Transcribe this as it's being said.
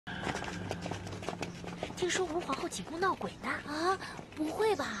听说吴皇后寝宫闹鬼呢。啊，不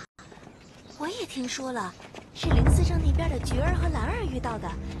会吧？我也听说了，是灵司城那边的菊儿和兰儿遇到的，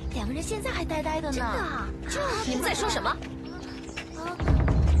两个人现在还呆呆的呢。真的啊？你们在说什么？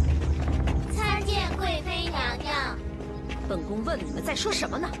参见贵妃娘娘。本宫问你们在说什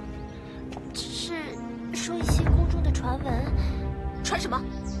么呢？只是说一些宫中的传闻。传什么？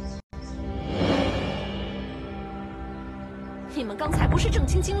你们刚才不是正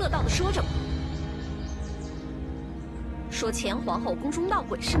津津乐道的说着吗？说前皇后宫中闹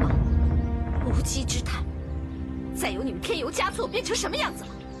鬼是吗？无稽之谈！再有你们添油加醋变成什么样子了？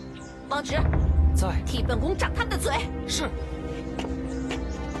王直，在替本宫掌他们的嘴。是。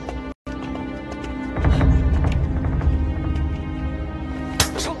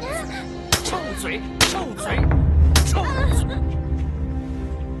臭嘴！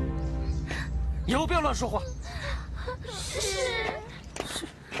以后不要乱说话。是。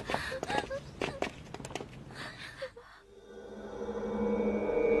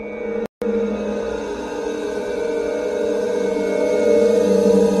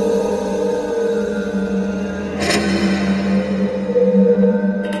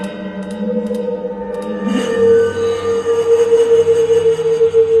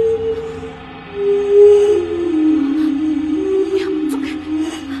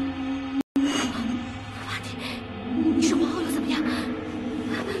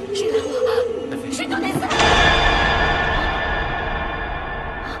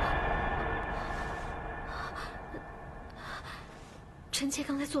臣妾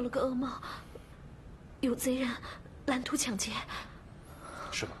刚才做了个噩梦，有贼人拦途抢劫。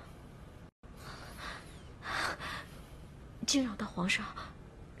是吗？惊扰到皇上，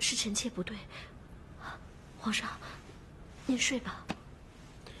是臣妾不对。皇上，您睡吧。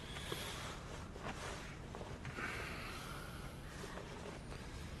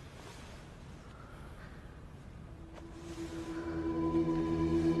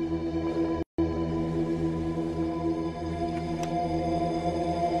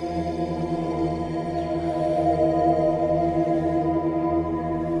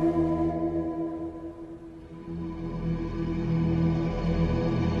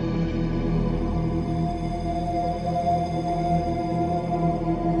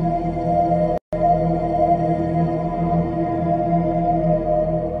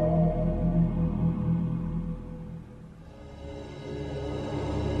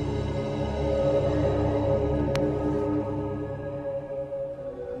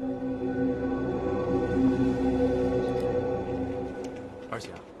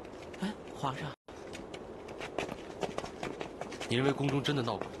皇上，你认为宫中真的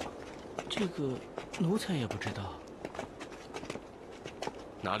闹鬼吗？这个奴才也不知道。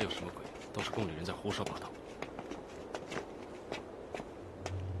哪里有什么鬼，都是宫里人在胡说八道。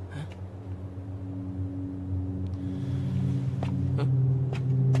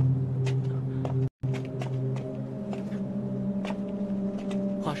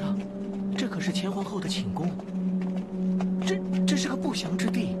皇上，这可是前皇后的寝宫，这是个不祥之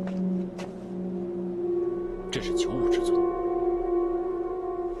地。这是求物之尊，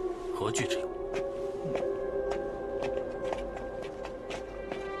何惧之有？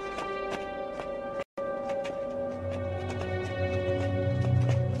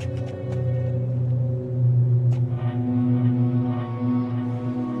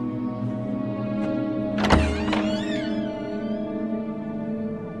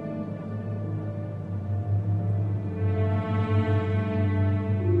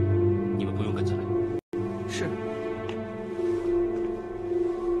你们不用跟进来。是。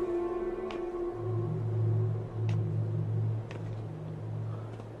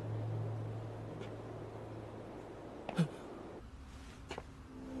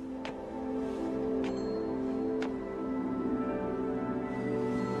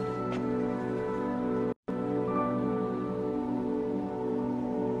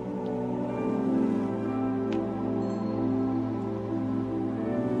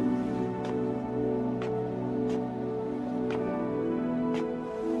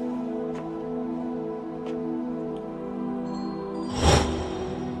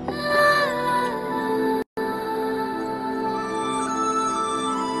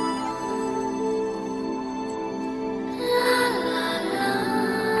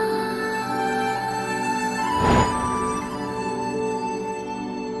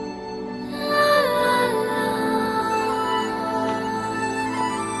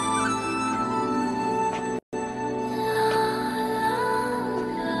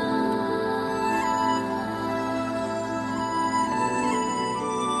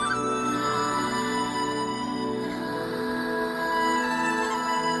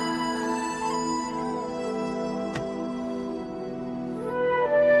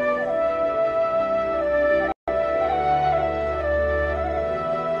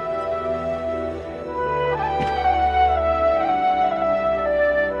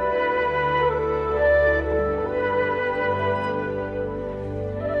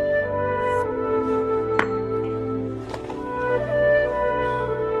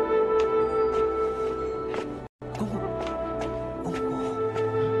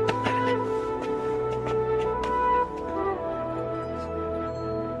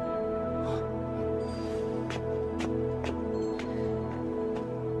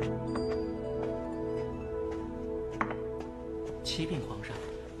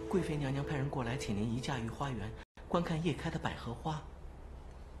贵妃娘娘派人过来，请您移驾御花园，观看叶开的百合花。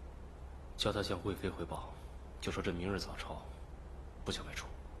叫他向贵妃汇报，就说这明日早朝，不想外出。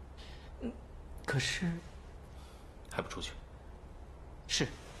可是，还不出去？是。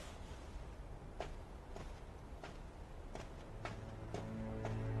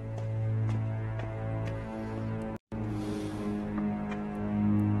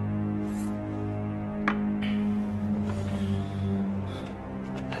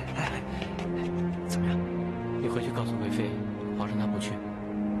怎么样？你回去告诉贵妃，皇上他不去。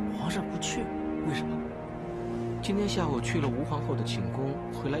皇上不去？为什么？今天下午去了吴皇后的寝宫，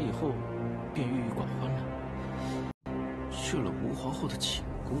回来以后便郁郁寡欢了。去了吴皇后的寝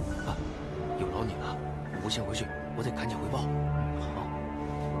宫啊，有劳你了。我先回去，我得赶紧汇报。好。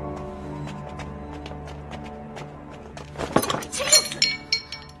秦六子，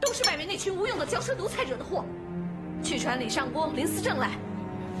都是外面那群无用的骄奢奴才惹的祸。去传李上宫、林思政来。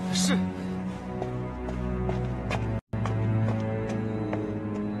是。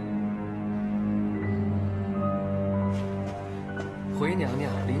回娘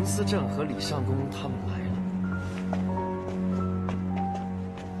娘，林思政和李上宫他们来了。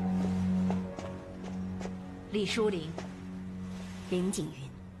李淑玲、林景云，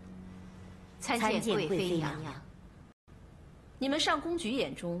参见贵妃娘娘。你们上宫局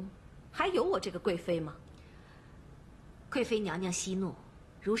眼中还有我这个贵妃吗？贵妃娘娘息怒，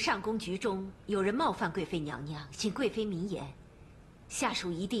如上宫局中有人冒犯贵妃娘娘，请贵妃明言，下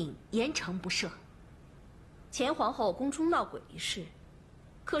属一定严惩不赦。前皇后宫中闹鬼一事，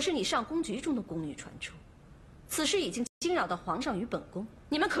可是你上宫局中的宫女传出，此事已经惊扰到皇上与本宫，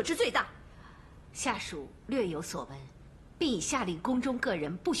你们可知罪大？下属略有所闻，并已下令宫中各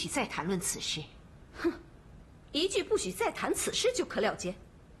人不许再谈论此事。哼，一句不许再谈此事就可了结？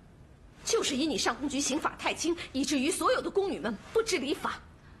就是因你上宫局刑法太轻，以至于所有的宫女们不知礼法。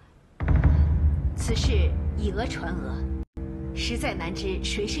此事以讹传讹，实在难知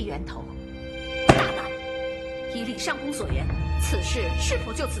谁是源头。大胆！依李上宫所言，此事是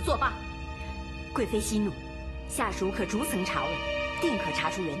否就此作罢？贵妃息怒，下属可逐层查问，定可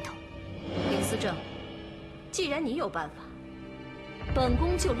查出源头。林思政，既然你有办法，本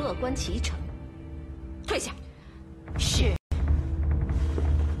宫就乐观其成。退下。是。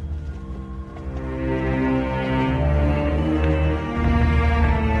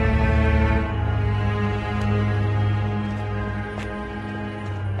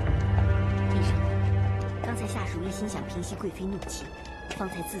陛上，刚才下属一心想平息贵妃怒气，方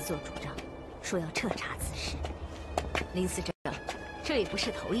才自作主张，说要彻查此事。林思政，这也不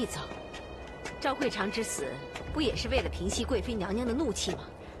是头一遭。赵贵长之死，不也是为了平息贵妃娘娘的怒气吗？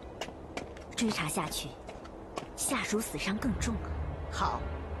追查下去，下属死伤更重啊。好，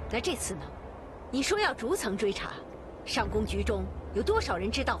那这次呢？你说要逐层追查，上宫局中有多少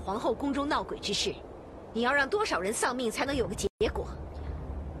人知道皇后宫中闹鬼之事？你要让多少人丧命才能有个结果？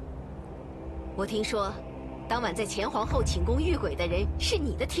我听说，当晚在前皇后寝宫遇鬼的人是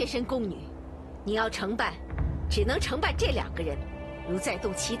你的贴身宫女，你要惩办，只能惩办这2个人。如再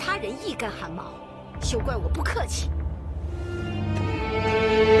动其他人一根汗毛，休怪我不客气。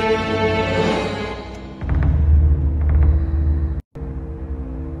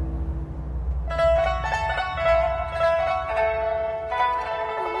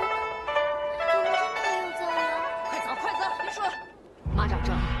快走，快走，别说了。马长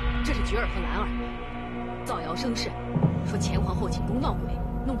正，这是菊儿和兰儿，造谣生事，说前皇后寝宫闹鬼，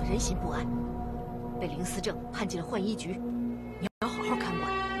弄得人心不安，被林思政判进了浣衣局。你要好好看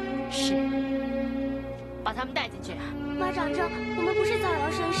管。是。把他们带进去。马长正，我们不是造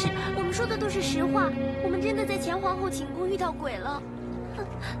谣生事，我们说的都是实话。我们真的在前皇后寝宫遇到鬼了。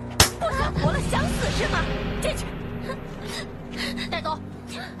不想活了，想死是吗？进去，带走，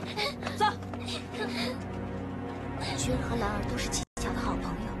走。菊儿和兰儿都是技巧的好朋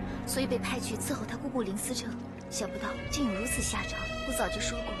友，所以被派去伺候他姑姑林思政。想不到竟有如此下场。我早就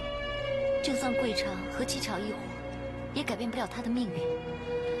说过，就算贵长和七巧一伙，也改变不了他的命运。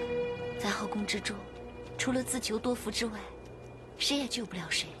在后宫之中，除了自求多福之外，谁也救不了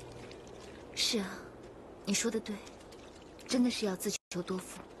谁。是啊，你说的对，真的是要自求多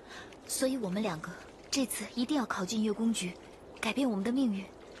福。所以我们2个这次一定要考进乐宫局，改变我们的命运。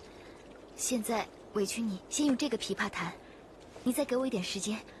现在委屈你先用这个琵琶弹，你再给我一点时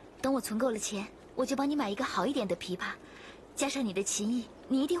间，等我存够了钱，我就帮你买一个好一点的琵琶。加上你的琴艺，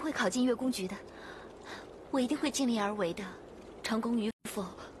你一定会考进乐宫局的。我一定会尽力而为的，成功与否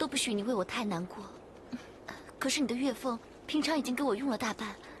都不许你为我太难过。可是你的月俸平常已经给我用了大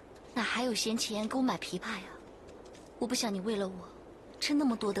半，哪还有闲钱给我买琵琶呀？我不想你为了我吃那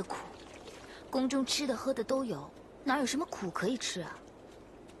么多的苦。宫中吃的喝的都有，哪有什么苦可以吃啊？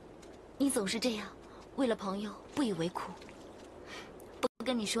你总是这样，为了朋友不以为苦。不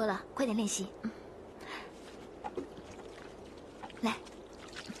跟你说了，快点练习。来。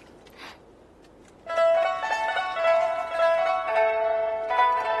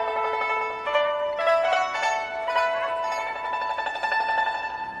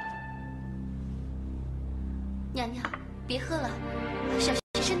娘娘，别喝了，小心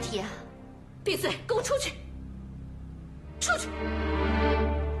身体啊！闭嘴，给我出去！出去！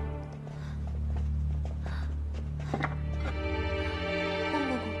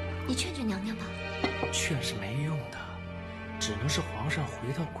你劝劝娘娘吧。劝是没用的，只能是皇上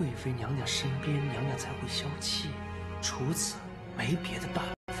回到贵妃娘娘身边，娘娘才会消气。除此没别的办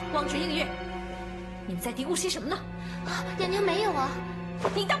法。汪直、映月，你们在嘀咕些什么呢？娘娘没有啊。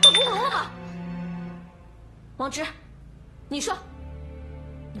你当本宫聋了吗？汪直，你说，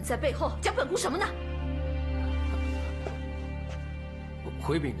你在背后讲本宫什么呢？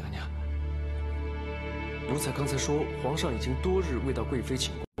回禀娘娘，奴才刚才说皇上已经多日未到贵妃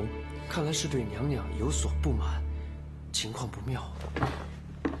寝宫，看来是对娘娘有所不满，情况不妙。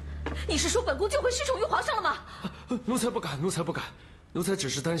你是说本宫就会失宠于皇上了吗？奴才不敢，奴才不敢，奴才只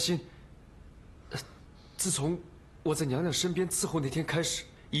是担心。自从我在娘娘身边伺候那天开始，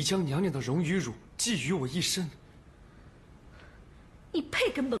已将娘娘的荣与辱寄予我一身。你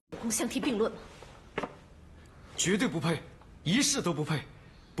配跟本宫相提并论吗？绝对不配，一世都不配。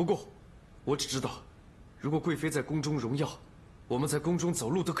不过，我只知道，如果贵妃在宫中荣耀，我们在宫中走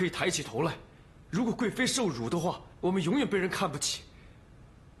路都可以抬起头来；如果贵妃受辱的话，我们永远被人看不起。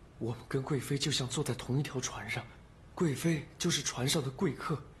我们跟贵妃就像坐在同一条船上，贵妃就是船上的贵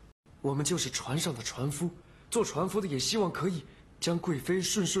客，我们就是船上的船夫。做船夫的也希望可以将贵妃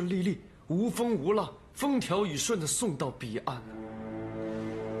顺顺利利、无风无浪、风调雨顺地送到彼岸。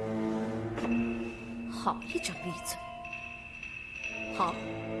好一张利嘴！好，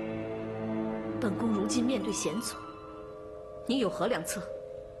本宫如今面对险阻，你有何良策？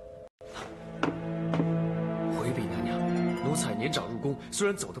回禀娘娘，奴才年长入宫，虽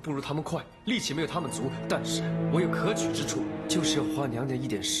然走得不如他们快，力气没有他们足，但是我有可取之处，就是要花娘娘一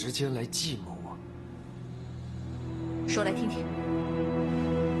点时间来计谋我。说来听听。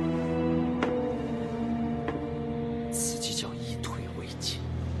此即叫以退为进。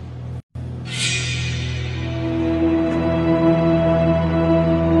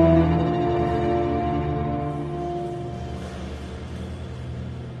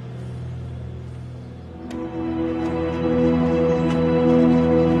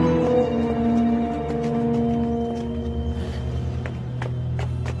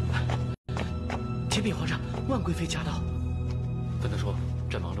启禀皇上，万贵妃驾到。跟他说，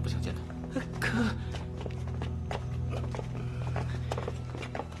朕忙着不想见他。可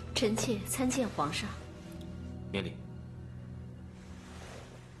臣妾参见皇上。免礼。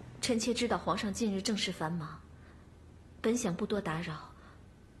臣妾知道皇上近日政事繁忙，本想不多打扰，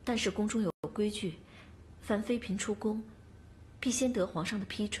但是宫中有规矩，凡妃嫔出宫，必先得皇上的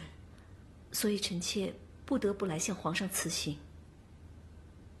批准，所以臣妾不得不来向皇上辞行。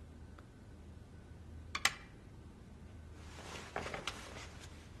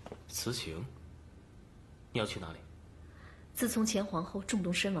辞行？你要去哪里？自从前皇后中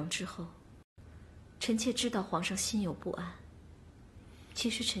毒身亡之后，臣妾知道皇上心有不安。其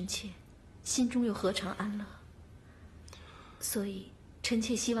实臣妾心中又何尝安乐？所以臣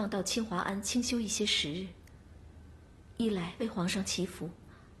妾希望到清华庵清修一些时日，一来为皇上祈福，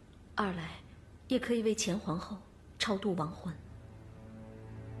二来也可以为前皇后超度亡魂。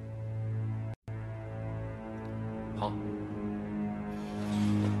好，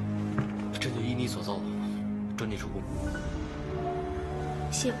朕就依你所奏，准你出宫。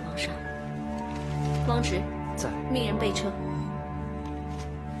谢皇上。汪直，在。命人备车。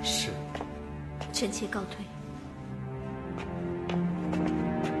是。臣妾告退。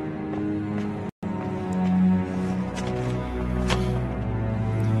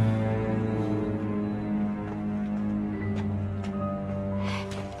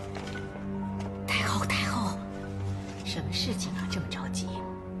太后，太后，什么事情啊？这么着急？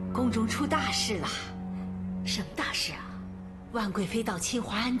宫中出大事了。什么大事啊？万贵妃到清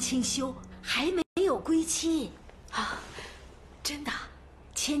华庵清修，还没有归期啊！真的，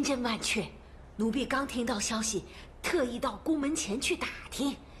千真万确。奴婢刚听到消息，特意到宫门前去打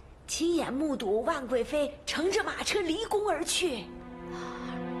听，亲眼目睹万贵妃乘着马车离宫而去。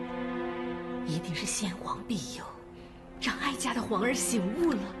一定是先皇庇佑，让哀家的皇儿醒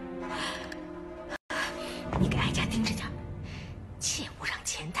悟了。你给哀家盯着点，切勿让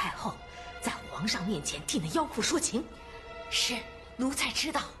钱太后在皇上面前替那妖妇说情。是，奴才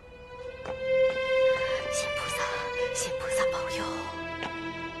知道。谢菩萨，谢菩萨保佑。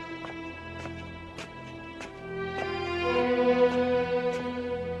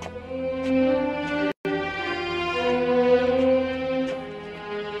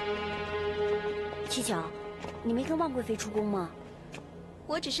巧，你没跟望贵妃出宫吗？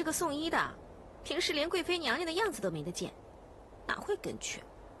我只是个送医的，平时连贵妃娘娘的样子都没得见，哪会跟去？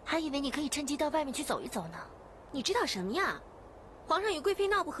还以为你可以趁机到外面去走一走呢。你知道什么呀？皇上与贵妃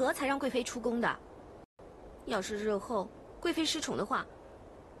闹不和，才让贵妃出宫的。要是日后贵妃失宠的话，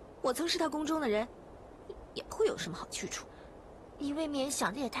我曾是她宫中的人，也不会有什么好去处。你未免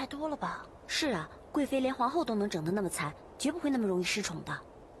想的也太多了吧？是啊，贵妃连皇后都能整得那么惨，绝不会那么容易失宠的。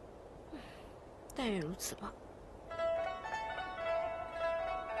但愿如此吧。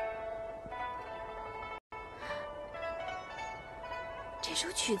这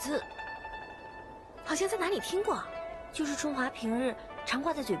首曲子好像在哪里听过，就是春华平日常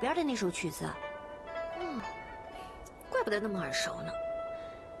挂在嘴边的那首曲子。怪不得那么耳熟呢。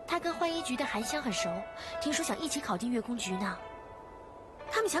他跟浣衣局的韩香很熟，听说想一起考进乐工局呢。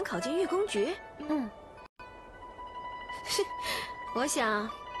他们想考进乐工局？我想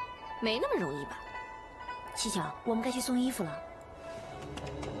没那么容易吧。七巧，我们该去送衣服了。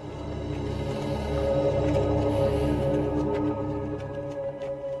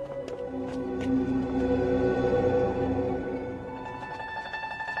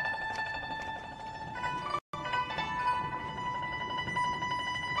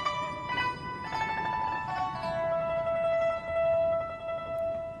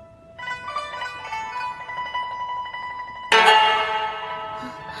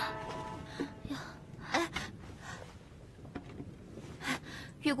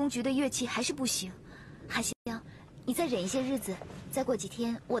乐工局的乐器还是不行，韩香，你再忍一些日子，再过几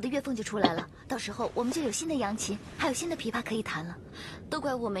天我的乐凤就出来了，到时候我们就有新的扬琴，还有新的琵琶可以弹了。都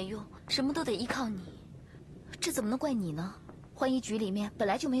怪我没用，什么都得依靠你。这怎么能怪你呢？浣衣局里面本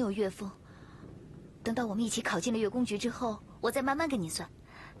来就没有乐凤，等到我们一起考进了乐工局之后，我再慢慢跟你算。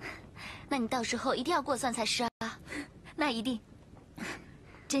那你到时候一定要过算才是啊。那一定。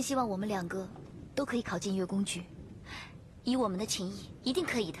真希望我们两个都可以考进乐工局。以我们的情谊，一定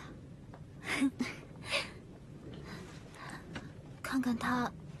可以的。看看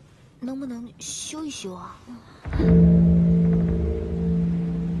他能不能修一修啊？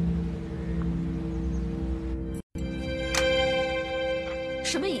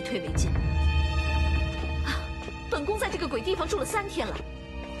什么以退为进？本宫在这个鬼地方住了3天了，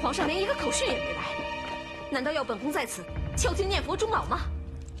皇上连一个口讯也没来，难道要本宫在此敲经念佛终老吗？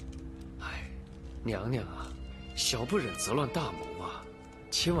哎，娘娘啊！小不忍则乱大谋啊，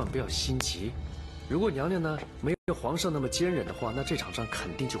千万不要心急。如果娘娘呢没有皇上那么坚忍的话，那这场仗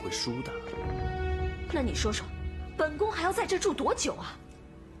肯定就会输的。那你说说，本宫还要在这住多久啊？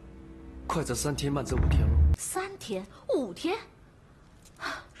快则3天，慢则5天喽。3天、5天？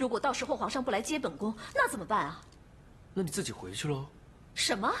如果到时候皇上不来接本宫，那怎么办啊？那你自己回去喽。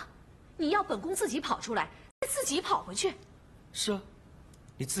什么？你要本宫自己跑出来，再自己跑回去？是啊，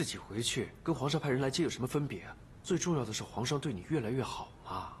你自己回去，跟皇上派人来接有什么分别啊？最重要的是皇上对你越来越好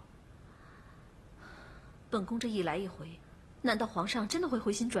嘛。本宫这一来一回，难道皇上真的会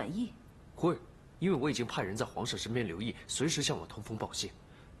回心转意？会，因为我已经派人在皇上身边留意，随时向我通风报信。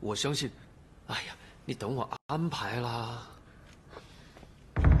我相信，哎呀，你等我安排啦。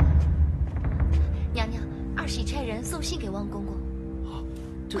娘娘，2喜差人送信给汪公公。好，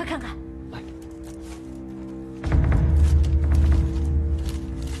快看看。来。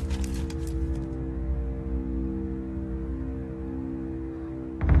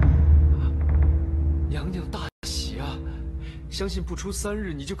娘娘大喜啊！相信不出3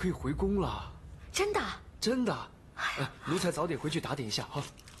日，你就可以回宫了。真的？真的。奴才早点回去打点一下哈。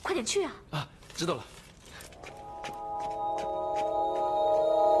快点去啊！啊，知道了。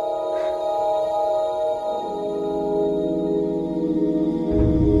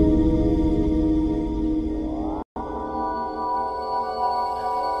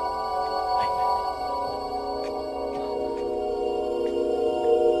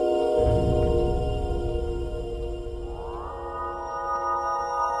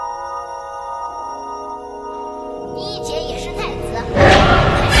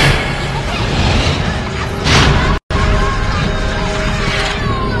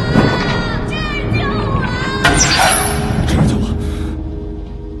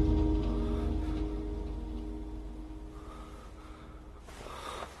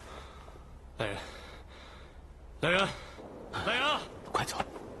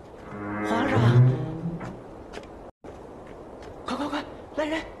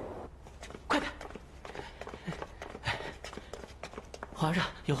皇上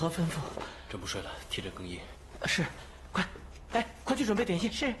有何吩咐？朕不睡了，替朕更衣。是，快，哎，快去准备点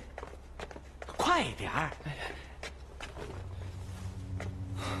心。是，快一点儿。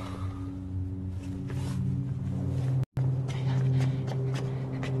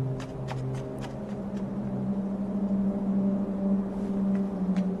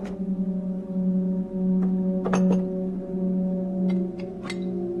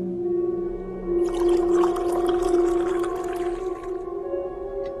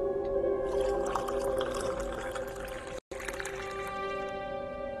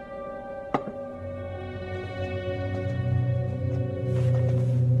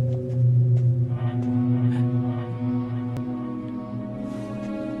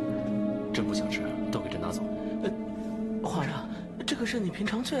是你平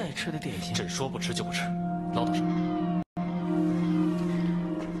常最爱吃的点心。朕说不吃就不吃，唠叨什么？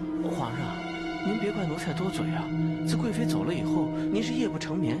皇上，您别怪奴才多嘴啊。自贵妃走了以后，您是夜不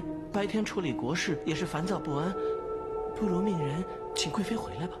成眠，白天处理国事也是烦躁不安，不如命人请贵妃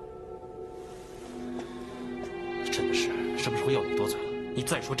回来吧。真的是什么时候要你多嘴了？你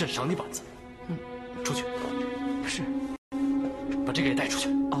再说朕赏你板子。出去。是。把这个也带出去。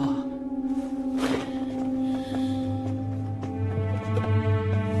啊。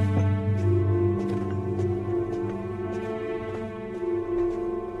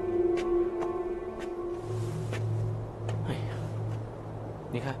哎呀，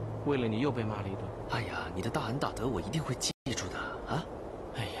你看，为了你又被骂了一顿。哎呀，你的大恩大德我一定会记住的啊！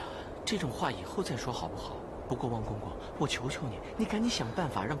哎呀，这种话以后再说好不好？不过王公公，我求求你，你赶紧想办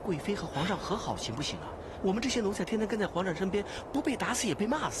法让贵妃和皇上和好，行不行啊？我们这些奴才天天跟在皇上身边，不被打死也被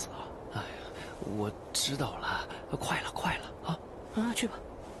骂死啊！哎呀，我知道了，快了，快了啊！啊，去吧，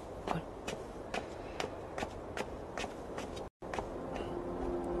快了。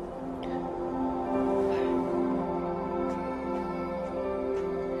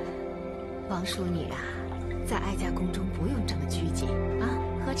王淑女啊，在哀家宫中不用这么拘谨啊，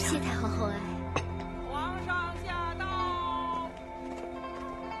喝茶。谢太后厚爱。皇上驾到！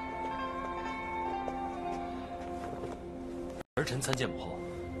儿臣参见母后，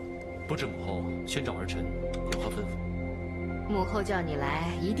不知母后宣召儿臣有何吩咐？母后叫你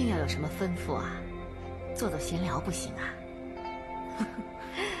来，一定要有什么吩咐啊？坐坐闲聊不行啊？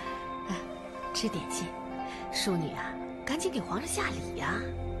吃点心，淑女啊，赶紧给皇上下礼呀！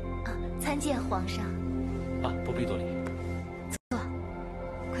参见皇上。啊，不必多礼。坐，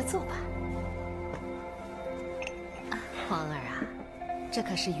快坐吧。皇儿啊，这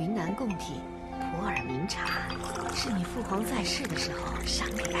可是云南贡品普洱茗茶，是你父皇在世的时候赏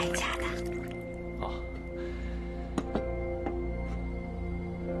给哀家的。啊。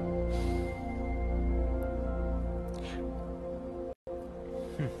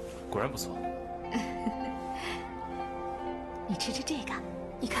果然不错。你吃吃这个，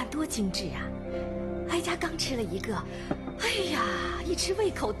你看多精致啊！哀家刚吃了一个，哎呀，一吃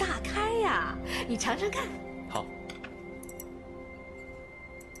胃口大开呀！你尝尝看。好。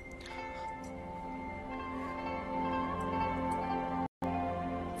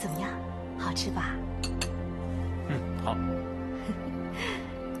怎么样？好吃吧？好。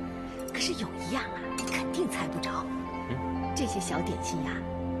可是有一样啊，你肯定猜不着。这些小点心呀，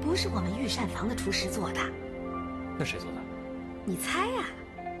不是我们御膳房的厨师做的。那谁做的？你猜呀？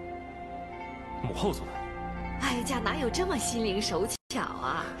母后做的。哀家哪有这么心灵手巧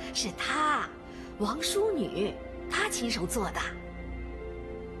啊？是她，王淑女，她亲手做的。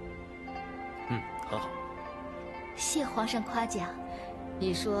很好。谢皇上夸奖。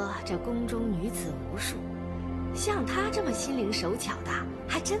你说这宫中女子无数，像她这么心灵手巧的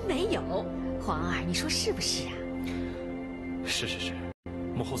还真没有。皇儿，你说是不是啊？是，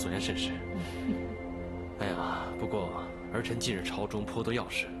母后所言甚是。哎呀，不过儿臣近日朝中颇多要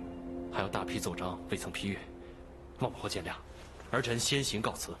事，还有大批奏章未曾批阅，望母后见谅。儿臣先行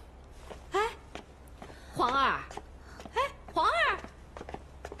告辞。哎，皇儿，皇儿，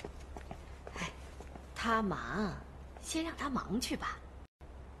他忙，先让他忙去吧，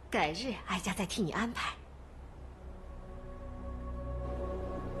改日哀家再替你安排。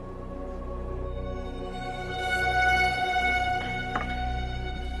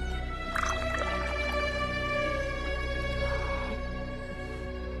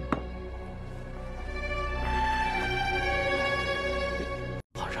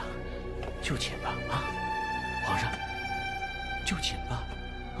就寝吧，啊，皇上，就寝吧，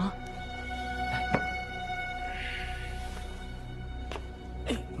啊，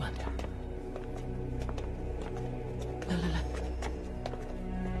哎，慢点，来，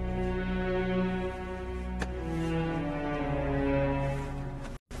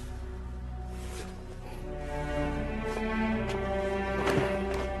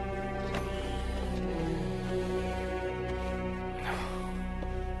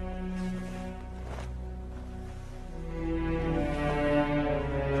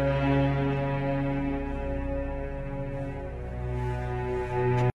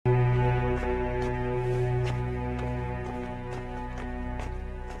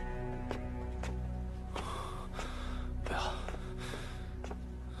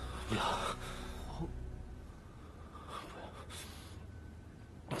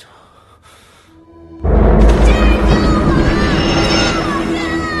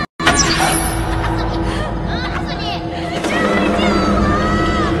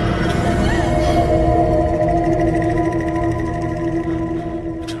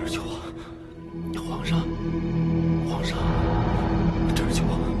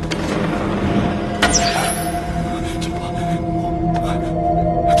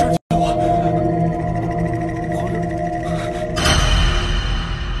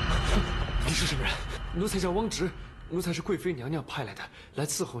侄，奴才是贵妃娘娘派来的，来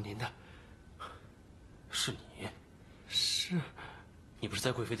伺候您的。是你？是。你不是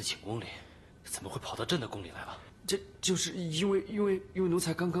在贵妃的寝宫里，怎么会跑到朕的宫里来了？这就是因为奴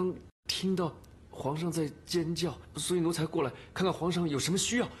才刚刚听到皇上在尖叫，所以奴才过来看看皇上有什么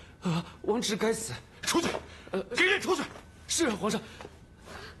需要。王侄该死，出去！给人出去！是啊，皇上。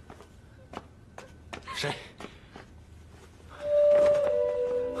谁？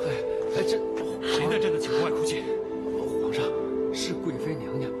这谁在朕的寝宫外哭泣？皇上，是贵妃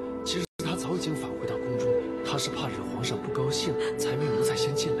娘娘。其实她早已经返回到宫中，她是怕惹皇上不高兴，才命奴才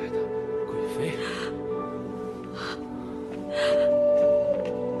先进来的。贵妃。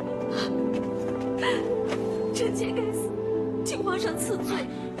臣妾该死，请皇上赐罪。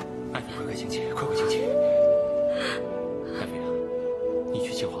爱妃，快快请起，快快请起。爱妃啊，你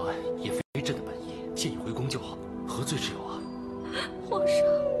去见皇安也非朕的本意，见你回宫就好，何罪之有啊？皇上，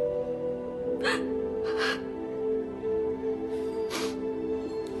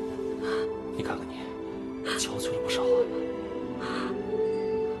你看看你，憔悴了不少啊。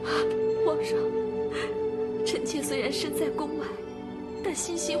皇上，臣妾虽然身在宫外，但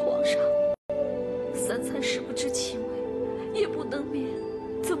心系皇上，三餐食不知其味，夜不能眠，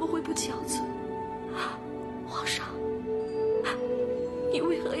怎么会不憔悴？皇上，你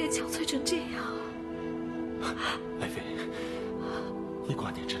为何也憔悴成这样啊？爱妃，你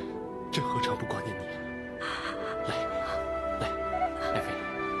挂念朕，朕何尝不挂念你？来，爱妃，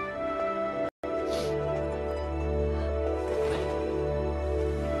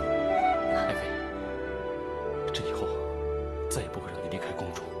来，爱妃，这以后再也不会让你离开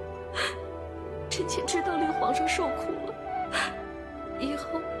宫中。臣妾知道令皇上受苦了，以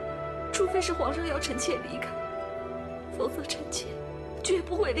后除非是皇上要臣妾离开，否则臣妾绝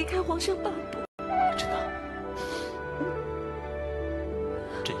不会离开皇上半步。真的？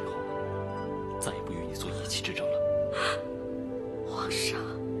朕以后再也不与你做意气之争了。皇上，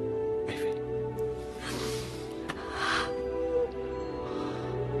爱妃。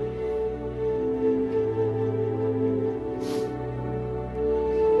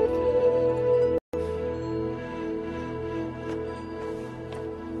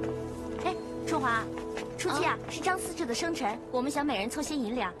哎，春华，初七啊是张思志的生辰，我们想每人凑些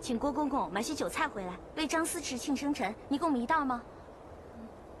银两，请郭公公买些酒菜回来，为张思志庆生辰。你跟我们一道吗？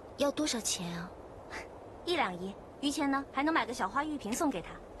要多少钱啊？1两银，余钱呢还能买个小花玉瓶送给他。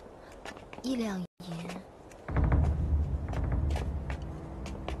？1两银。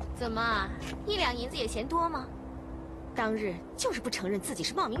怎么，1两银子也嫌多吗？当日就是不承认自己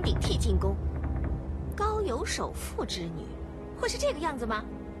是冒名顶替进宫，高有首富之女，会是这个样子吗？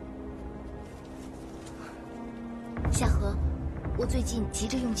夏荷，我最近急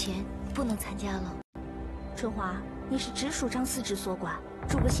着用钱，不能参加了。春华，你是直属张思志所管，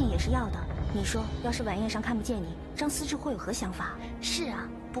祝个信也是要的。你说，要是晚宴上看不见你，张思志会有何想法？是啊，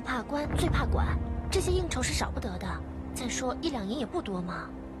不怕官，最怕管，这些应酬是少不得的。再说1两银也不多嘛。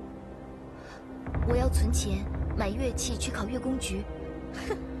我要存钱买乐器去考乐工局。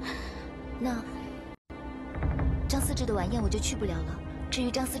哼，那张思志的晚宴我就去不了了。至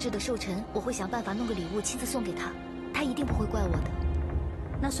于张思志的寿辰，我会想办法弄个礼物亲自送给他，他一定不会怪我的。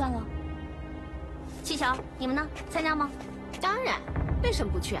那算了。七巧，你们呢？参加吗？当然，为什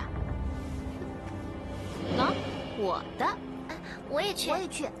么不去啊？喏，我的，我也去，我也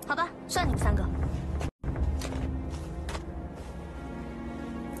去。好吧，算你们3个。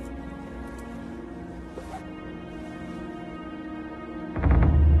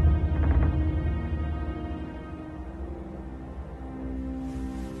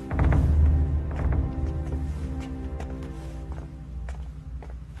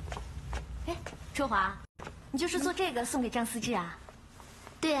春华，你就是做这个送给张思志啊？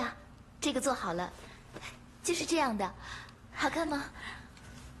对啊，这个做好了，就是这样的，好看吗？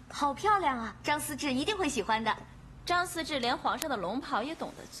好漂亮啊！张思志一定会喜欢的。张思志连皇上的龙袍也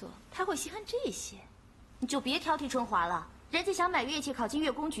懂得做，他会稀罕这些？你就别挑剔春华了，人家想买乐器考进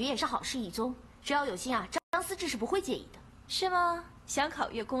乐工局也是好事一宗，只要有心啊，张思志是不会介意的。是吗？想考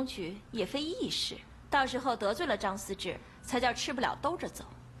乐工局也非易事，到时候得罪了张思志，才叫吃不了兜着走。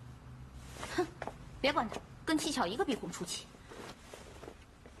哼，别管他，跟七巧一个鼻孔出气。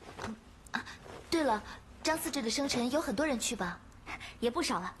啊，对了，张思志的生辰有很多人去吧？也不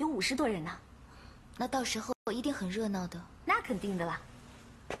少了，有50多人呢。那到时候一定很热闹的。那肯定的啦。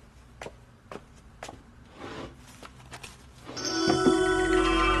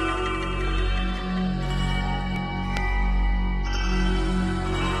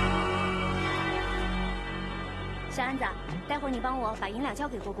小安子，待会儿你帮我把银两交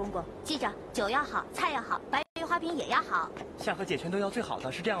给郭公公，记着酒要好，菜要好，白玉花瓶也要好。夏荷姐全都要最好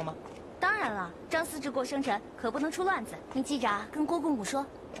的，是这样吗？当然了，张思治过生辰可不能出乱子，你记着啊，跟郭公公说。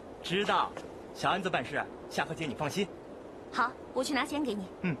知道，小安子办事，夏荷姐你放心。好，我去拿钱给你。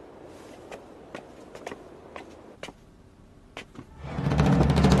嗯。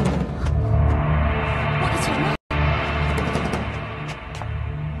我的钱呢？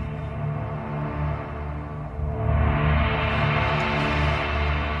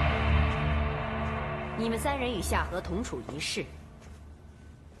你们3人与夏荷同处一室，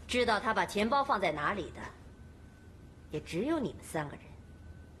知道他把钱包放在哪里的，也只有你们3个人。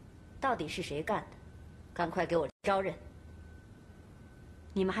到底是谁干的？赶快给我招认！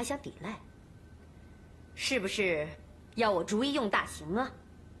你们还想抵赖？是不是要我逐一用大刑啊？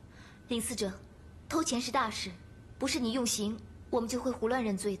林司者，偷钱是大事，不是你用刑，我们就会胡乱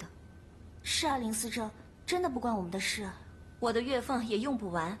认罪的。是啊，林司者，真的不关我们的事。我的月俸也用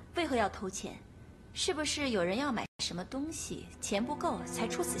不完，为何要偷钱？是不是有人要买什么东西，钱不够才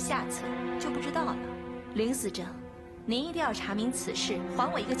出此下策？就不知道了。林司者，您一定要查明此事，还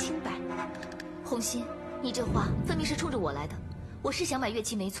我一个清白。红心，你这话分明是冲着我来的。我是想买乐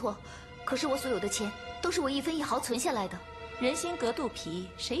器没错，可是我所有的钱都是我1分1毫存下来的。人心隔肚皮，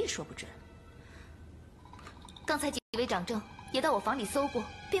谁也说不准。刚才几位长政也到我房里搜过，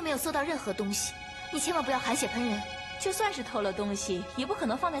并没有搜到任何东西。你千万不要含血喷人。就算是偷了东西，也不可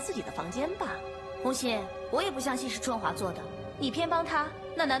能放在自己的房间吧？红心，我也不相信是春华做的。你偏帮他，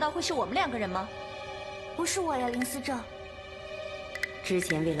那难道会是我们2个人吗？不是我呀，林司正。之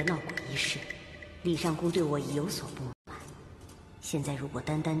前为了闹鬼一事，李尚宫对我已有所不满，现在如果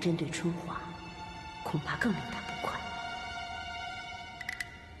单单针对春华，恐怕更令他不快。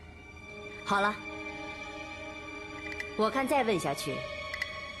好了，我看再问下去，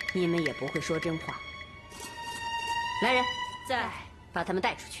你们也不会说真话。来人，在，把他们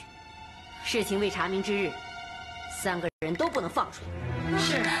带出去。事情未查明之日，3个人都不能放出来。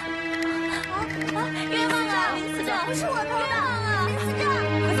是。冤枉啊！林司正，不是我偷的啊！林司正，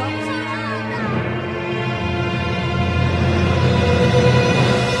快走！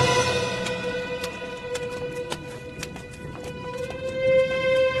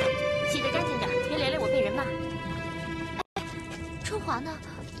洗得干净点，别连累我被人骂。哎，春华呢？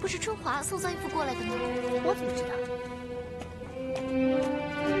不是春华送脏衣服过来的吗？我怎么知道？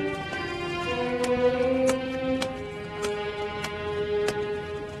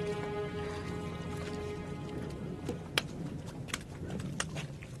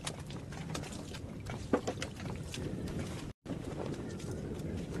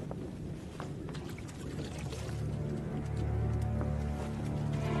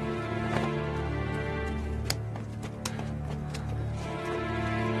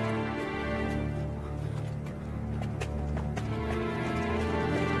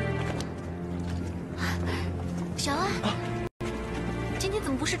小安，今天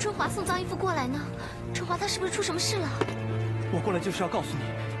怎么不是春华送脏衣服过来呢？春华她是不是出什么事了？我过来就是要告诉你，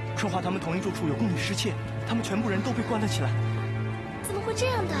春华他们同一住处有宫女失窃，他们全部人都被关了起来。怎么会这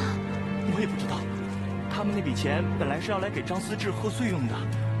样的？我也不知道，他们那笔钱本来是要来给张思治贺岁用的，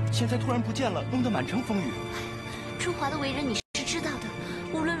现在突然不见了，弄得满城风雨。春华的为人你是知道的，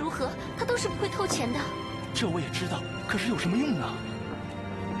无论如何她都是不会偷钱的。这我也知道，可是有什么用呢？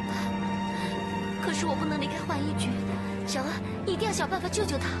可是我不能离开浣衣局，小安，你一定要想办法救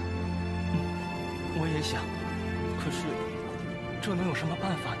救他。我也想，可是这能有什么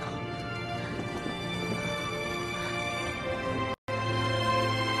办法呢？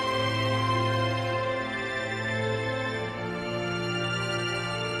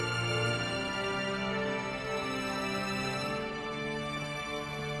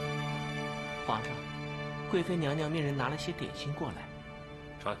皇上，贵妃娘娘命人拿了些点心过来。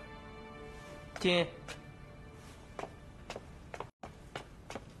传。进。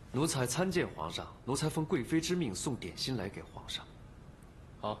奴才参见皇上，奴才奉贵妃之命送点心来给皇上。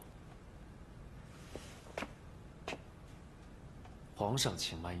好。皇上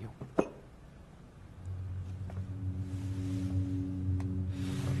请慢用。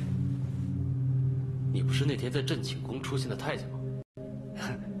你不是那天在镇寝宫出现的太监吗？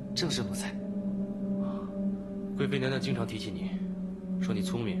正是奴才。贵妃娘娘经常提起你，说你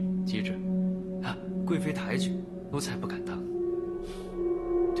聪明机智。啊，贵妃抬举，奴才不敢当。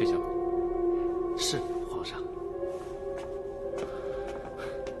退下吧。是皇上。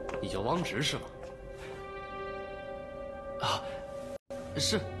你叫汪直是吗？啊，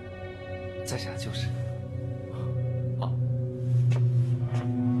是，在下就是。好。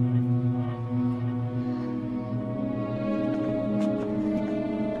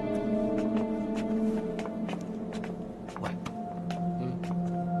喂，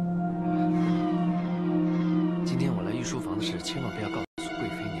今天我来御书房的事，千万不要告诉贵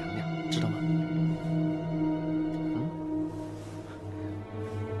妃娘娘，知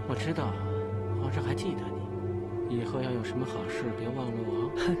我知道，皇上还记得你，以后要有什么好事别忘了我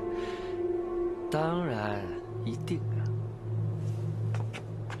哦。当然，一定啊。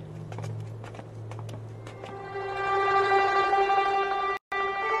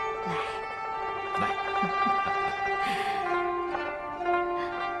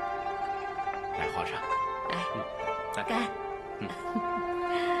来，皇上，来，干。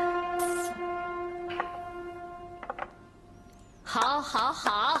好，好，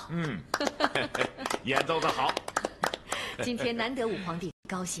好。演奏的好。今天难得武皇帝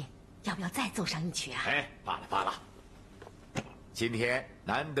高兴，要不要再奏上一曲啊？哎，罢了罢了。今天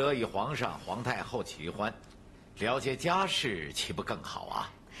难得与皇上、皇太后齐欢，了解家事岂不更好啊？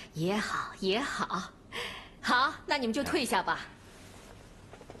也好，也好。好，那你们就退下吧。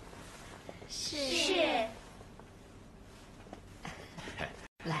是。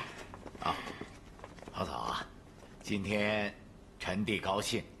来。啊，曹操啊，今天臣弟高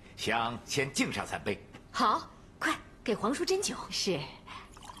兴，想先敬上3杯。好，快给皇叔斟酒。是。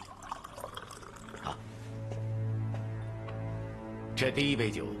好，这第1杯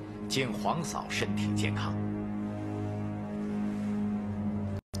酒，敬皇嫂身体健康。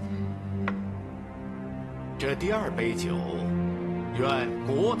这第2杯酒，愿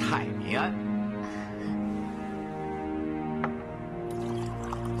国泰民安。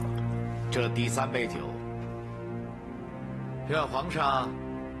这第3杯酒，愿皇上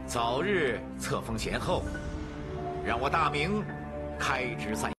早日册封贤后，让我大明开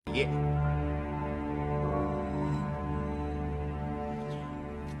枝散叶。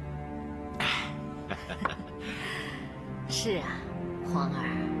是啊，皇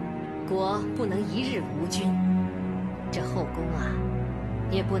儿，国不能一日无君，这后宫啊，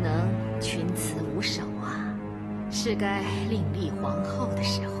也不能群雌无首啊，是该另立皇后的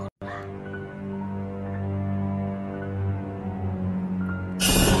时候了。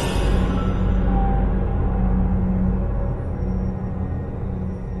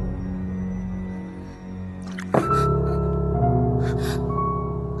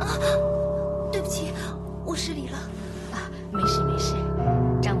对不起，我失礼了。没事没事，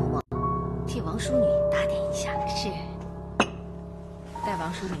张嬷嬷，替王淑女打点一下。是。带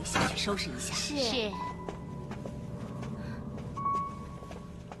王淑女下去收拾一下。是。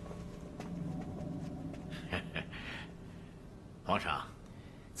皇上，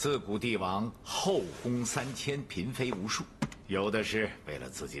自古帝王后宫3000，嫔妃无数，有的是为了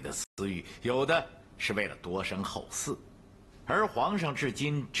自己的私欲，有的是为了多生后嗣。而皇上至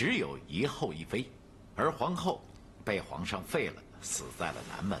今只有1后1妃，而皇后被皇上废了，死在了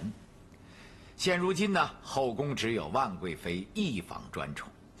南门。现如今呢，后宫只有万贵妃一房专宠。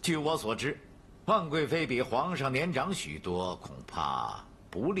据我所知，万贵妃比皇上年长许多，恐怕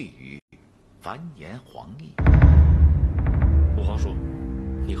不利于繁衍皇义。武皇叔，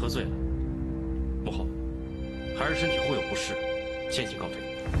你喝醉了。母后，孩儿身体忽有不适，先行告退。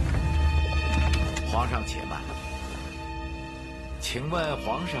皇上且慢。请问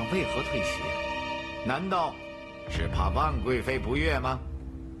皇上为何退席？难道是怕万贵妃不悦吗？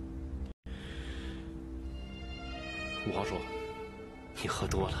武皇叔，你喝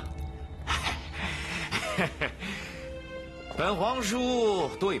多了。本皇叔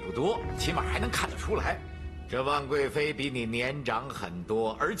多与不多，起码还能看得出来，这万贵妃比你年长很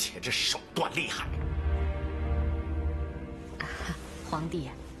多，而且这手段厉害。皇帝，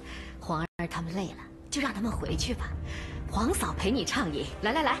皇儿他们累了，就让他们回去吧。皇嫂陪你畅饮。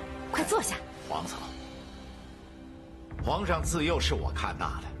来来来，快坐下。皇嫂，皇上自幼是我看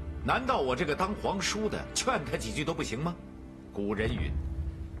大的，难道我这个当皇叔的劝他几句都不行吗？古人云：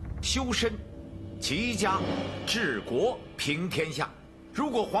修身、齐家、治国、平天下。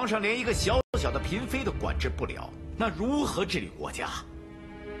如果皇上连一个小小的嫔妃都管制不了，那如何治理国家？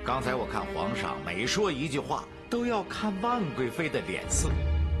刚才我看皇上每说一句话，都要看万贵妃的脸色，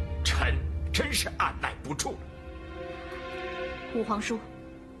臣真是按耐不住了。武皇叔，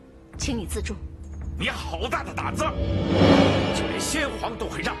请你自重。你好大的胆子！就连先皇都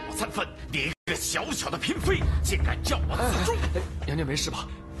会让我3分，你一个小小的嫔妃，竟敢叫我自重！娘娘没事吧？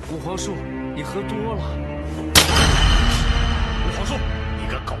武皇叔，你喝多了。武皇叔，你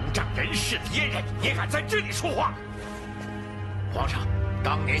个狗仗人势的阉人，也敢在这里说话？皇上，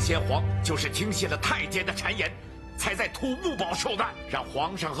当年先皇就是听信了太监的谗言，才在土木堡受难，让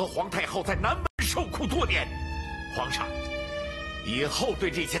皇上和皇太后在南门受苦多年。皇上，以后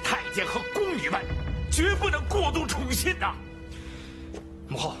对这些太监和宫女们，绝不能过度宠信呐！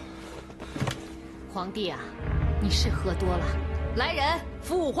母后，皇帝啊，你是喝多了。来人，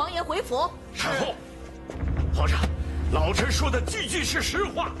扶武皇爷回府。太后，皇上，老臣说的句句是实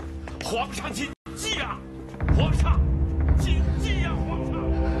话，皇上谨记啊！皇上，谨记啊！皇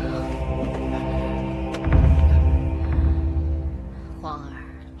上。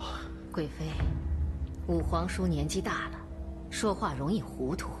皇叔年纪大了，说话容易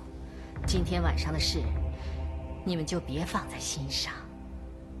糊涂。今天晚上的事，你们就别放在心上。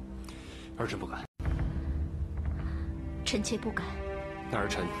儿臣不敢。臣妾不敢。那儿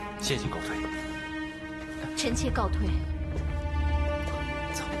臣先行告退。臣妾告退。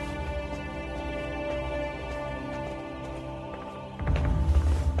走。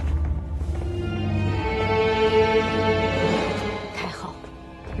太后，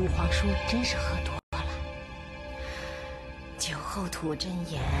五皇叔真是喝多了，酒后吐真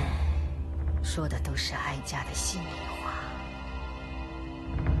言，说的都是哀家的心里话。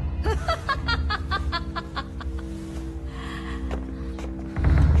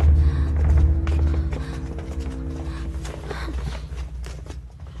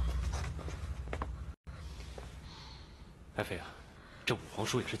爱妃啊，这五皇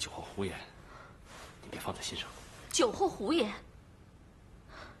叔也是酒后胡言，你别放在心上。酒后胡言？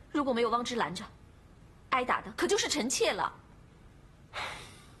如果没有汪之拦着，挨打的可就是臣妾了。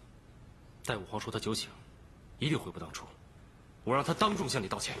待五皇叔他酒醒，一定悔不当初。我让他当众向你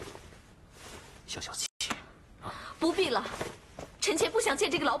道歉。消消气啊！不必了，臣妾不想见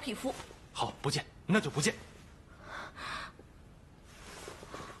这个老匹夫。好，不见，那就不见。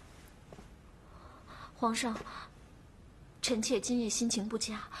皇上，臣妾今夜心情不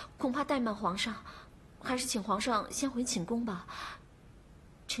佳，恐怕怠慢皇上，还是请皇上先回寝宫吧。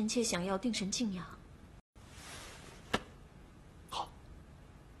臣妾想要定神静养。好，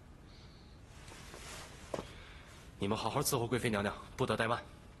你们好好伺候贵妃娘娘，不得怠慢。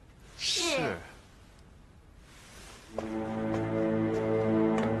是。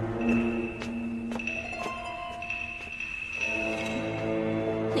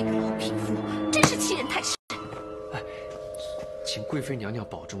那个老匹夫真是欺人太甚！哎，请贵妃娘娘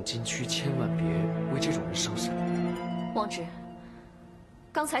保重禁区，千万别为这种人伤神。汪直，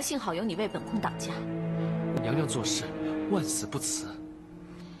刚才幸好有你为本宫挡驾。娘娘做事万死不辞。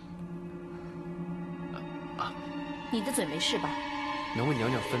你的嘴没事吧？能为娘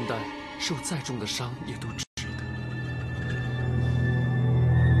娘分担，受再重的伤也都值得。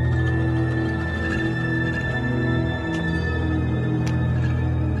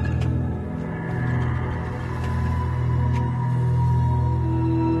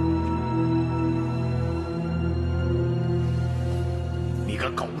你个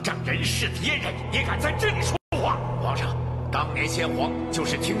狗仗人势的阉人，也敢在这里说话！皇上，当年先皇就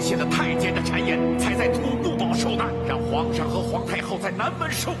是听信了太监的谗言，才在土木堡受难，让皇上和皇太后在南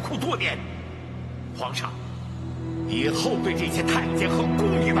门受苦多年。皇上，以后对这些太监和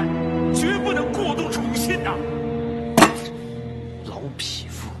宫女们，绝不能过度宠信呐！老匹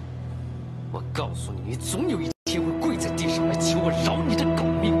夫，我告诉你，你总有一天会跪在地上来求我饶你的狗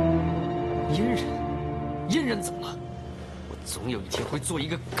命。阉人怎么了？我总有一天会做一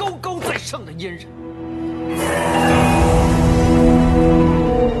个高高在上的阉人。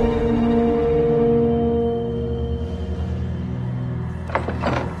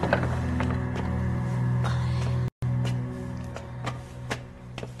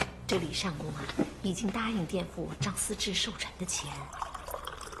这李善公啊，已经答应垫付张思治寿辰的钱。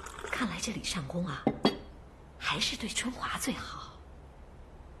看来这李善公啊，还是对春华最好。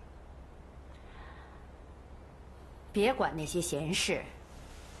别管那些闲事，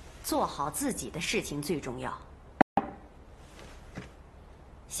做好自己的事情最重要。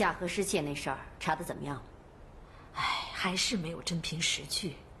夏河失窃那事儿查得怎么样了？哎，还是没有真凭实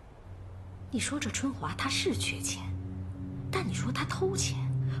据。你说这春华他是缺钱，但你说他偷钱，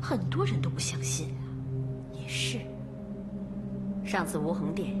很多人都不相信啊。也是。上次吴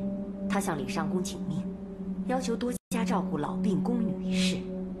恒殿，他向李尚宫请命，要求多加照顾老病宫女一事。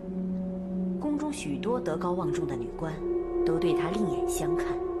宫中许多德高望重的女官，都对他另眼相看。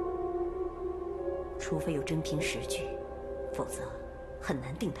除非有真凭实据，否则很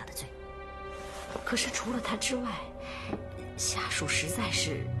难定他的罪。可是除了他之外，下属实在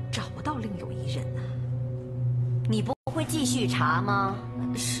是找不到另有一人呐。你不会继续查吗？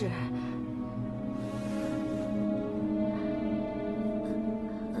是。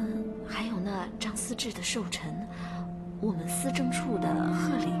还有那张思治的寿辰，我们司政处的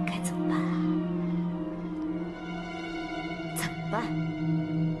贺礼该怎么办啊？怎么办？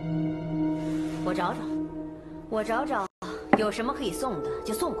我找找，有什么可以送的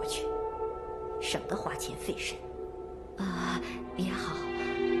就送过去，省得花钱费神。也好。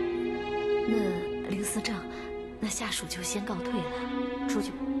那林司正，那下属就先告退了，出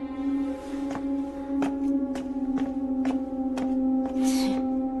去吧。切，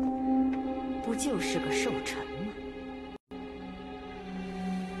不就是个寿辰吗？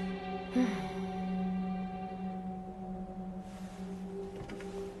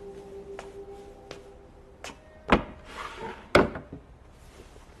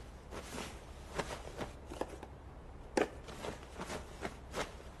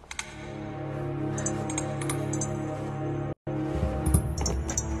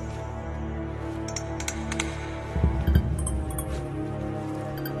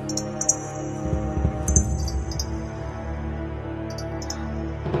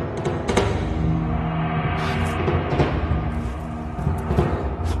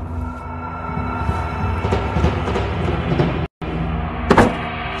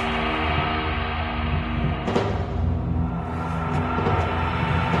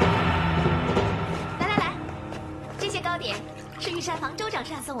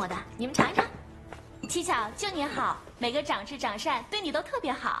送我的，你们尝一尝。七巧，就你好，每个长治长善，对你都特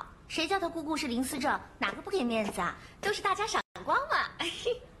别好。谁叫他姑姑是林思正，哪个不给面子啊？都是大家赏光嘛。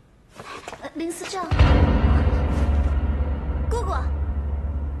林思正，姑姑，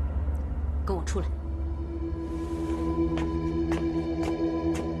跟我出来。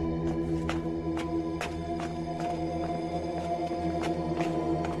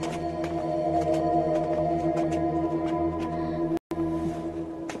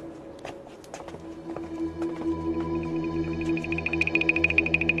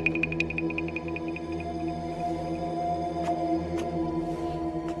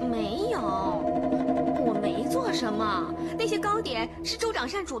是周长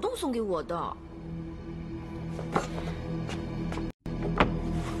善主动送给我的。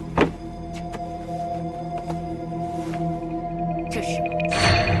这是？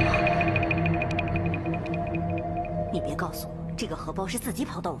你别告诉我，这个荷包是自己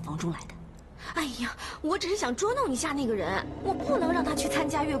跑到我房中来的。哎呀，我只是想捉弄一下那个人，我不能让他去参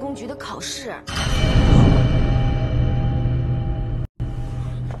加月宫局的考试。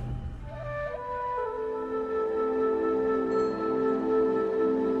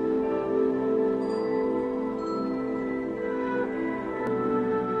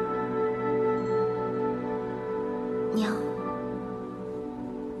娘，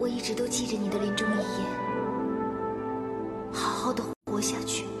我一直都记着你的临终遗言，好好的活下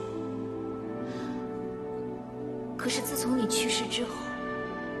去。可是自从你去世之后，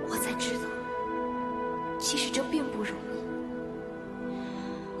我才知道，其实这并不容易。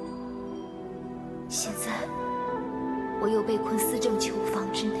现在，我又被困思政囚房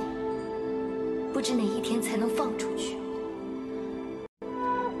之内，不知哪一天才能放出去。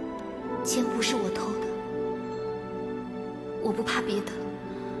钱不是我偷的。我不怕别的，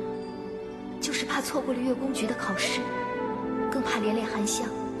就是怕错过了月宫局的考试，更怕连累韩香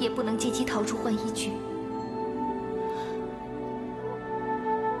也不能借机逃出浣衣局。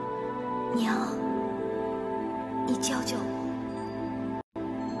娘，你教教我，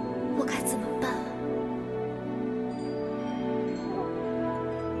我该怎么办啊？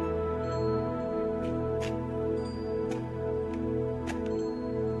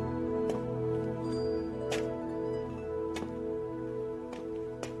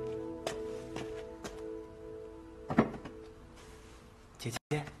姐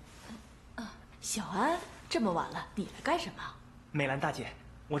姐，小安，这么晚了，你来干什么？美兰大姐，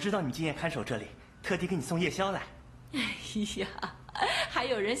我知道你今夜看守这里，特地给你送夜宵来。哎呀，还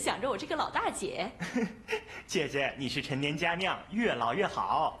有人想着我这个老大姐。姐姐，你是陈年佳酿，越老越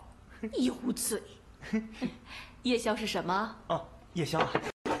好。油嘴。夜宵是什么？哦，夜宵啊，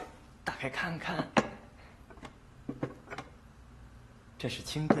打开看看。这是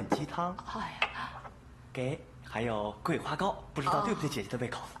清炖鸡汤。哎呀，给。还有桂花糕，不知道对不对姐姐的胃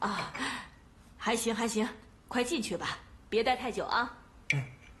口啊？还行还行，快进去吧，别待太久啊。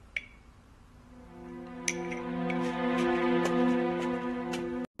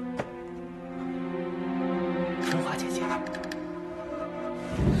春花姐姐，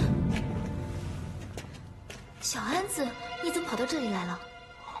小安子，你怎么跑到这里来了？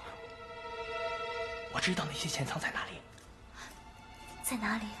我知道那些钱藏在哪里。在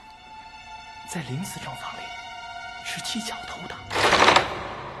哪里？在林司正房里。是七巧偷的，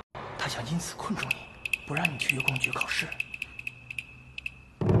他想因此困住你，不让你去月宫局考试。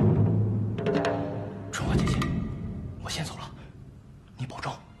春花姐姐，我先走了，你保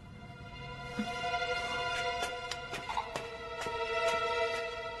重。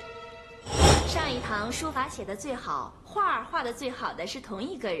上一堂书法写的最好，画画的最好的是同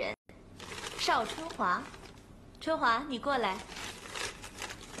一个人，邵春华。春华，你过来。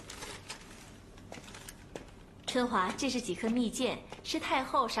春华，这是几颗蜜饯，是太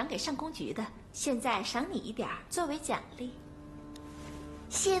后赏给上宫局的，现在赏你一点儿，作为奖励。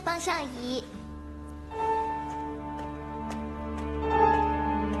谢方上仪。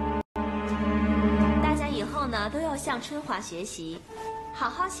大家以后呢都要向春华学习，好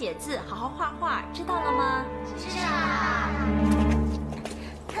好写字，好好画画，知道了吗？知道。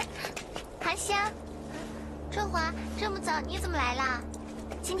韩香，春华，这么早你怎么来啦？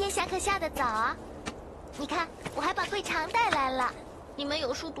今天下课下得早啊。你看，我还把桂长带来了。你们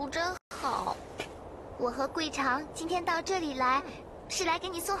有书读真好。我和桂长今天到这里来，是来给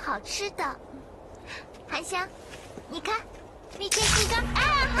你送好吃的。韩香，你看，蜜饯鸡糕啊，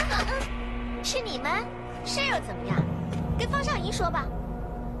是你们，是又怎么样？跟方少仪说吧。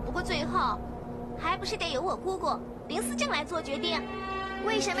不过最后，还不是得由我姑姑林思正来做决定。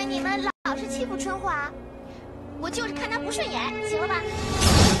为什么你们老是欺负春华？我就是看她不顺眼，行了吧？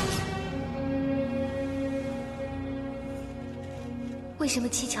为什么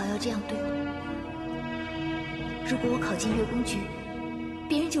七巧要这样对我？如果我考进月宫局，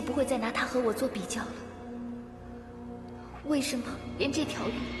别人就不会再拿他和我做比较了。为什么连这条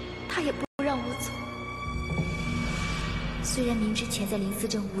路他也不让我走？虽然明知潜在林思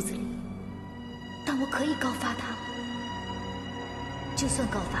正屋子里，但我可以告发他。就算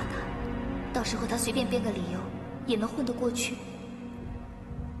告发他，到时候他随便编个理由也能混得过去。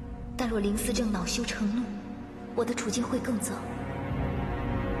但若林思正恼羞成怒，我的处境会更糟。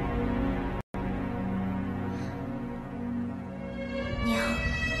娘，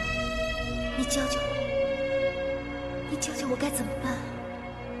你教教我，你教教我该怎么办？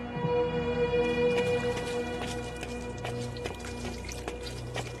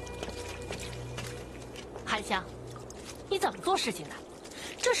韩香，你怎么做事情的？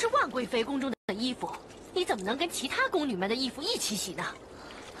这是万贵妃宫中的衣服，你怎么能跟其他宫女们的衣服一起洗呢？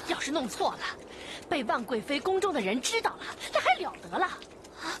要是弄错了，被万贵妃宫中的人知道了，那还了得了？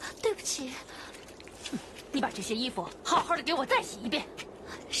啊，对不起。你把这些衣服好好的给我再洗一遍。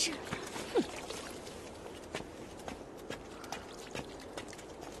是。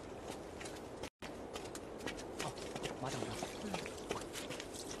马掌柜。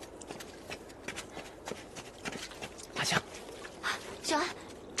韩香。小安，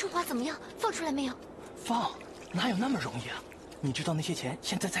春华怎么样？放出来没有？放？哪有那么容易啊？你知道那些钱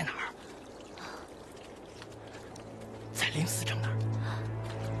现在在哪儿？在林思正那儿。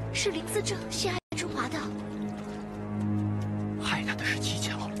是林思正陷害春华的。害他的是七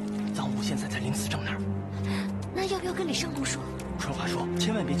巧，赃物现在在林思正那儿。那要不要跟李胜龙说？春华说，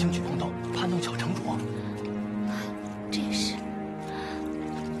千万别轻举妄动，怕弄巧成拙。这也是。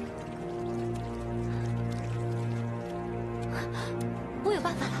我有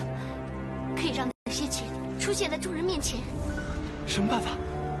办法了，可以让那些钱出现在众人面前。什么办法？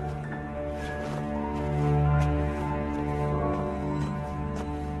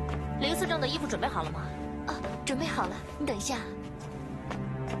林思正的衣服准备好了吗？啊，准备好了，你等一下。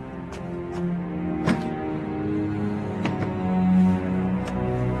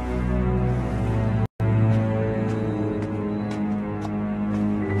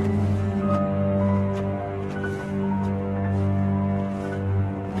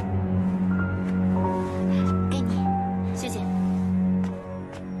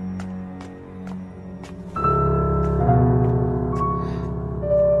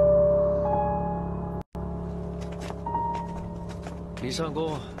李上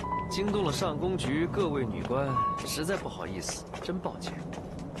宫，惊动了上宫局各位女官，实在不好意思，真抱歉。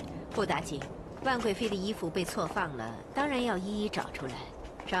不打紧，万贵妃的衣服被错放了，当然要一一找出来。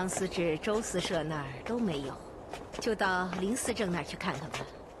张思治、周司舍那儿都没有，就到林思正那儿去看看吧。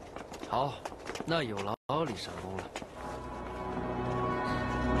好，那有劳李上宫了。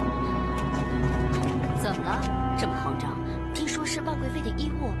怎么了？这么慌张？听说是万贵妃的衣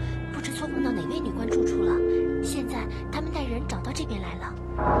物，不知错放到哪位女官住处了。现在他们带人找到这边来了。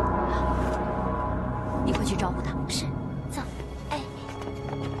你快去招呼他。是，走。哎。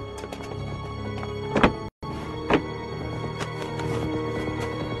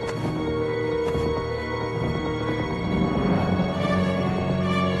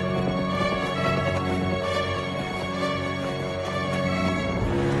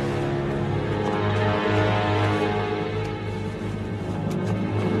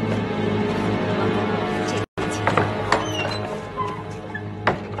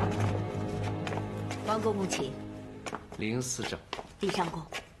公公请。林司正。李上宫，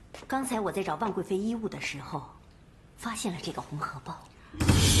刚才我在找万贵妃衣物的时候，发现了这个红荷包。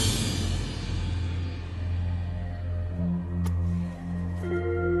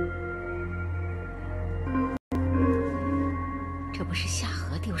这不是夏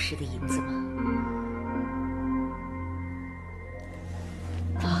荷丢失的银子吗？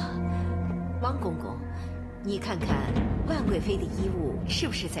啊，王公公，你看看万贵妃的衣物是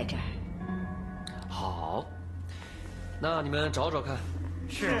不是在这儿？好，那你们找找看。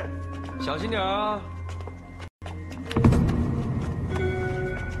是，小心点啊。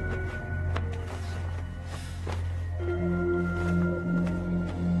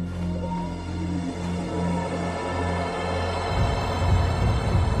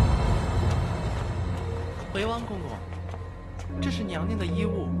回王公公，这是娘娘的衣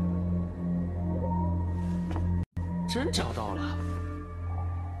物。真找到了？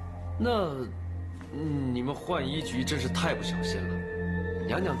那，你们浣衣局真是太不小心了，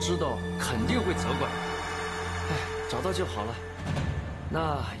娘娘知道肯定会责怪。哎，找到就好了。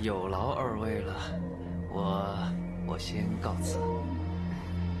那有劳二位了，我先告辞。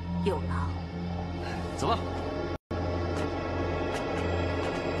有劳。走吧。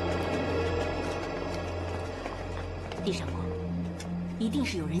李上宫，一定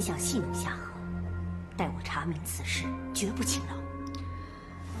是有人想戏弄夏荷，待我查明此事，绝不轻饶。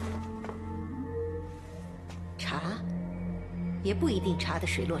查，也不一定查得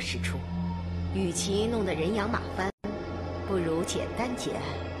水落石出。与其弄得人仰马翻，不如简单结案。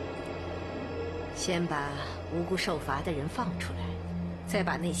先把无辜受罚的人放出来，再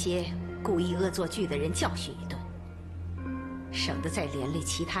把那些故意恶作剧的人教训一顿，省得再连累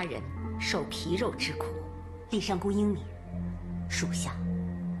其他人受皮肉之苦。李上姑英明，属下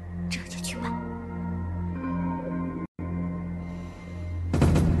这就去办。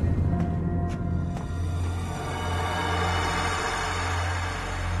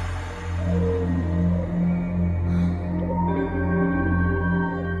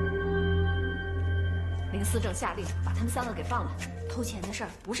林思政下令把他们3个给放了。偷钱的事儿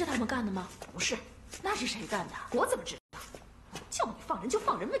不是他们干的吗？不是，那是谁干的？我怎么知道？叫你放人就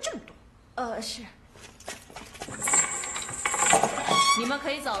放人，问这么多。是。你们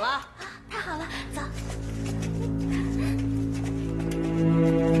可以走了。太好了，走。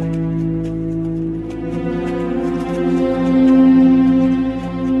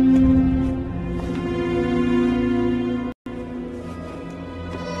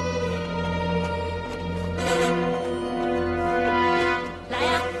来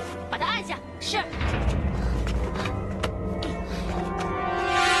呀，把他按下。是。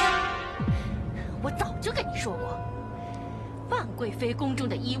我早就跟你说过。万贵妃宫中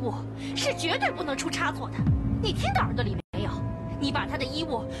的衣物是绝对不能出差错的，你听到耳朵里没有？你把她的衣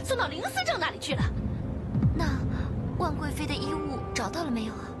物送到林思政那里去了。那万贵妃的衣物找到了没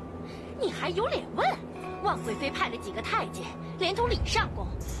有啊？你还有脸问？万贵妃派了几个太监，连同礼上宫，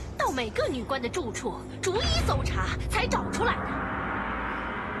到每个女官的住处逐一搜查，才找出来的。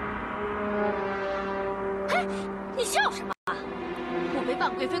嘿，你笑什么？我被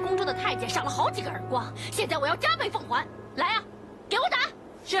万贵妃宫中的太监赏了好几个耳光，现在我要加倍奉还。来呀，给我打！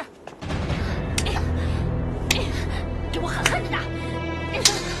是。给我狠狠的打！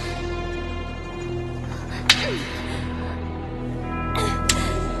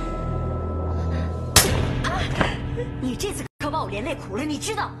你这次可把我连累苦了，你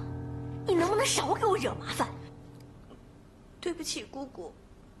知道吗？你能不能少给我惹麻烦？对不起，姑姑。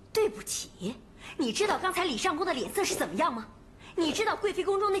对不起？你知道刚才李上宫的脸色是怎么样吗？你知道贵妃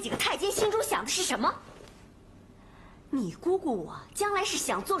宫中那几个太监心中想的是什么？你姑姑我将来是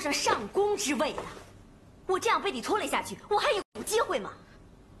想坐上上宫之位的，我这样被你拖累下去，我还有机会吗？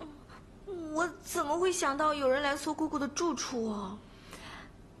我怎么会想到有人来搜姑姑的住处啊？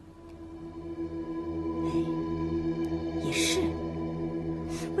也是，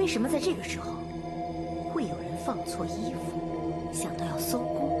为什么在这个时候会有人放错衣服，想到要搜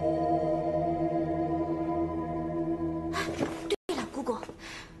宫？对了，姑姑，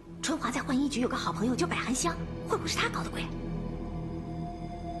春华在浣衣局有个好朋友叫百寒香，会不会是他搞的鬼？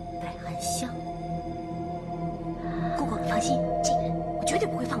百寒香，姑姑你放心，这个人我绝对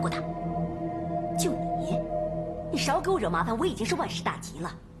不会放过他。就你少给我惹麻烦，我已经是万事大吉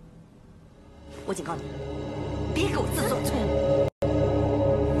了。我警告你，别给我自作聪明。